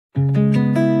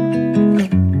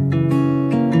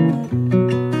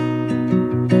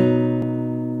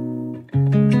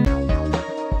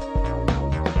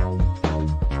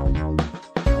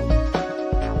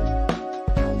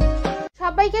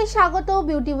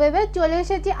Beauty ওয়েভে চলে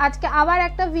এসেছি আজকে আবার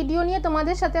একটা ভিডিও নিয়ে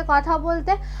তোমাদের সাথে কথা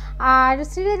বলতে। আর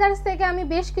শ্রীলেদার্স থেকে আমি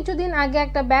বেশ কিছুদিন আগে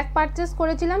একটা ব্যাগ পারচেস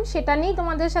করেছিলাম, সেটা নিয়েই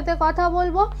তোমাদের সাথে কথা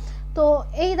বলবো। তো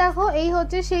এই দেখো, এই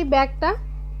হচ্ছে সেই ব্যাগটা,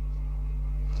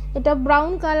 এটা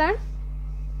ব্রাউন কালার।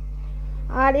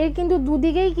 আর এর কিন্তু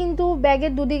দুদিকেই কিন্তু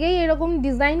ব্যাগের দুদিকেই এরকম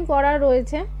ডিজাইন করা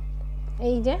রয়েছে।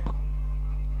 এই যে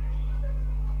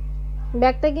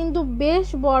ব্যাগটা কিন্তু বেশ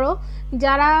বড়,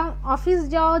 যারা অফিস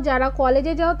যাও যারা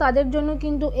কলেজে যাও তাদের জন্য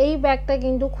কিন্তু এই ব্যাগটা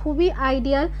কিন্তু খুবই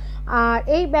আইডিয়াল। আর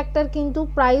এই ব্যাগটার কিন্তু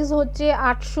প্রাইস হচ্ছে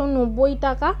 890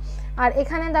 টাকা। আর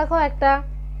এখানে দেখো একটা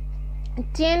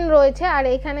চেন রয়েছে, আর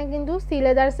এখানে কিন্তু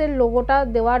শ্রীলেদার্সের লোগোটা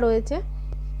দেওয়া রয়েছে।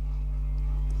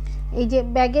 এই যে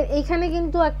ব্যাগের এইখানে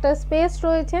কিন্তু একটা স্পেস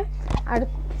রয়েছে, আর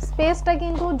স্পেসটা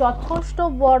কিন্তু যথেষ্ট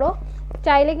বড়।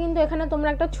 চাইলে কিন্তু এখানে তোমরা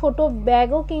একটা ছোট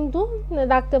ব্যাগও কিন্তু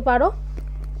রাখতে পারো।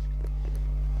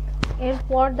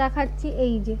 এরপর দেখাচ্ছি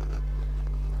এই যে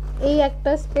এই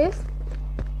একটা স্পেস,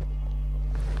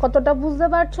 কতটা বুঝতে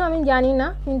পারছো আমি জানি না,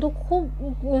 কিন্তু খুব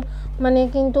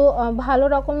কিন্তু ভালো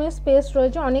রকমের স্পেস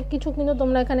রয়েছে, অনেক কিছু কিন্তু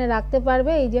তোমরা এখানে রাখতে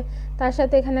পারবে। এই যে তার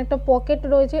সাথে এখানে একটা পকেট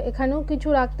রয়েছে, এখানেও কিছু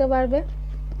রাখতে পারবে।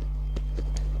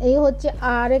 এই হচ্ছে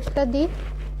আর একটা দিক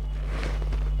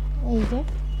এই যে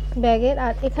ব্যাগের।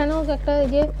 আর এখানেও একটা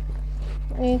যে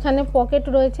এখানে পকেট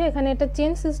রয়েছে, এখানে একটা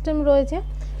চেন সিস্টেম রয়েছে,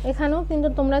 এখানেও কিন্তু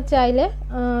তোমরা চাইলে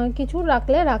কিছু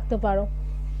রাখলে রাখতে পারো।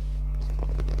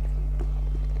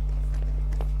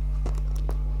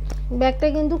 ব্যাগটা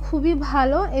কিন্তু খুবই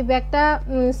ভালো। এই ব্যাগটা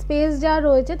স্পেস যা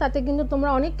রয়েছে তাতে কিন্তু তোমরা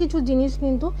অনেক কিছু জিনিস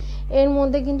কিন্তু এর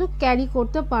মধ্যে কিন্তু ক্যারি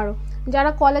করতে পারো।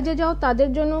 যারা কলেজে যাও তাদের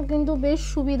জন্য কিন্তু বেশ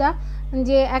সুবিধা,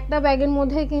 যে একটা ব্যাগের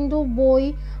মধ্যে কিন্তু বই,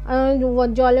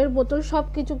 জলের বোতল সব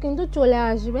কিছু কিন্তু চলে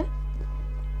আসবে।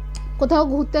 কোথাও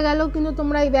ঘুরতে গেলেও কিন্তু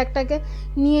তোমরা এই ব্যাগটাকে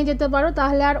নিয়ে যেতে পারো,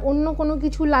 তাহলে আর অন্য কোনো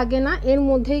কিছু লাগে না, এর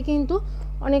মধ্যেই কিন্তু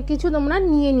অনেক কিছু তোমরা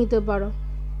নিয়ে নিতে পারো।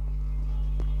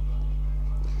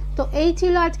 তো এই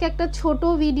ছিল আজকে একটা ছোট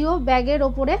ভিডিও ব্যাগের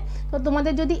ওপরে। তো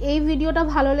তোমাদের যদি এই ভিডিওটা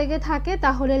ভালো লেগে থাকে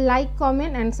তাহলে like,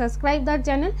 comment and subscribe the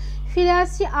channel. ফিরে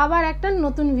আসছি আবার একটা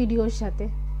নতুন ভিডিওর সাথে।